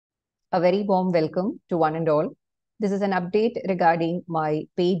A very warm welcome to one and all. This is an update regarding my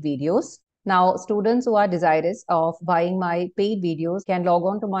paid videos. Now, students who are desirous of buying my paid videos can log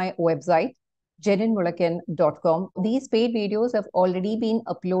on to my website, jeninmulakan.com. These paid videos have already been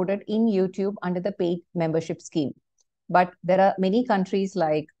uploaded in YouTube under the paid membership scheme. But there are many countries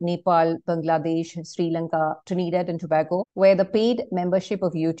like Nepal, Bangladesh, Sri Lanka, Trinidad and Tobago, where the paid membership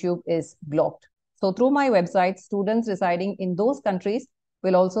of YouTube is blocked. So through my website, students residing in those countries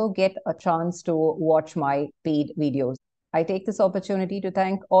will also get a chance to watch my paid videos. I take this opportunity to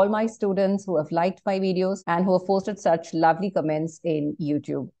thank all my students who have liked my videos and who have posted such lovely comments in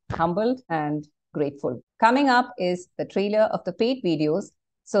YouTube. Humbled and grateful. Coming up is the trailer of the paid videos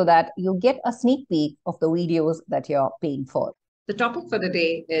so that you get a sneak peek of the videos that you're paying for. The topic for the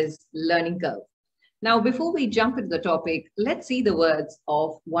day is learning curve. Now, before we jump into the topic, let's see the words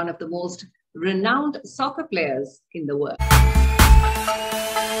of one of the most renowned soccer players in the world.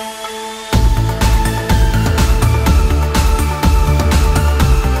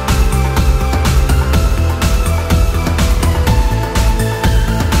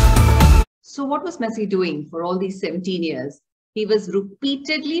 So what was Messi doing for all these 17 years? He was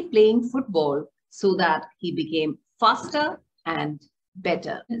repeatedly playing football so that he became faster and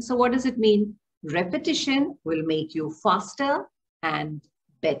better. And so what does it mean? Repetition will make you faster and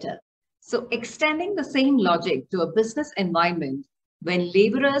better. So extending the same logic to a business environment, when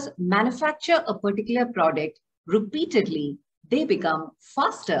laborers manufacture a particular product repeatedly, they become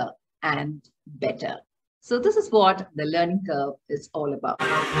faster and better. So this is what the learning curve is all about.